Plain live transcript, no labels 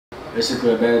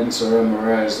Basically, Ben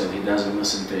Sorah is that he doesn't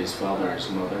listen to his father or his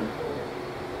mother,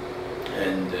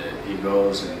 and he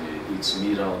goes and he eats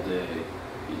meat all day,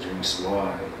 he drinks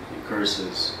wine, he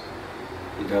curses,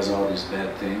 he does all these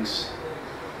bad things.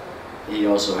 He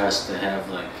also has to have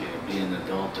be an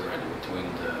adult already between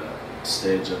the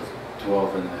stage of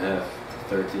 12 and a half,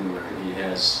 13, where he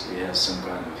has some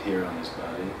kind of hair on his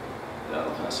body. The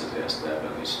Al says he has to have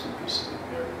at least 2 pieces of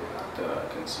hair to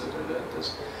consider that.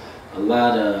 There's a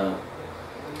lot of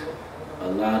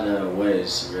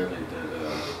ways really that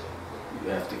you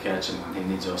have to catch him, and he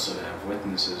needs also to have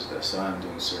witnesses that saw him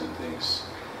doing certain things.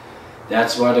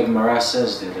 That's why the Gemara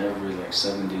says that every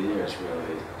 70 years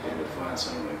really you would find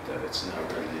something like that. It's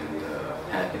not really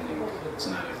happening. It's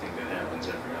not a thing that happens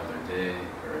every other day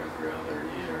or every other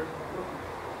year.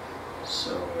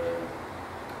 So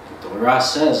the Torah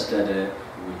says that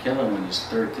we kill him when he's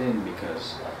 13,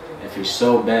 because if he's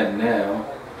so bad now,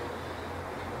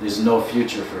 there's no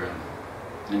future for him.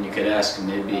 And you could ask him,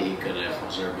 maybe he could have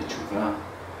Chazer b'tshuva,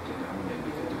 maybe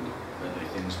he could do other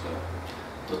things, but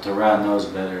the Torah knows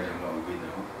better than what we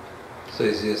know. So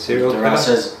is he a serial killer? The killer? Torah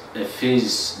says if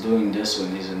he's doing this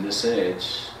when he's in this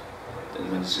age, then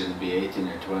when he's going to be 18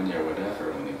 or 20 or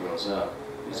whatever, when he grows up,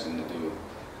 he's going to do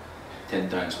 10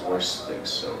 times worse things.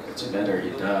 So it's better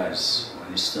he dies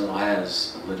when he still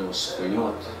has a little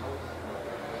zkuyot,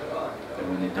 than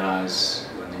when he dies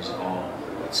when he's all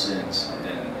with sins, and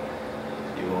then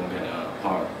he won't get a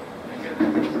heart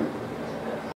again.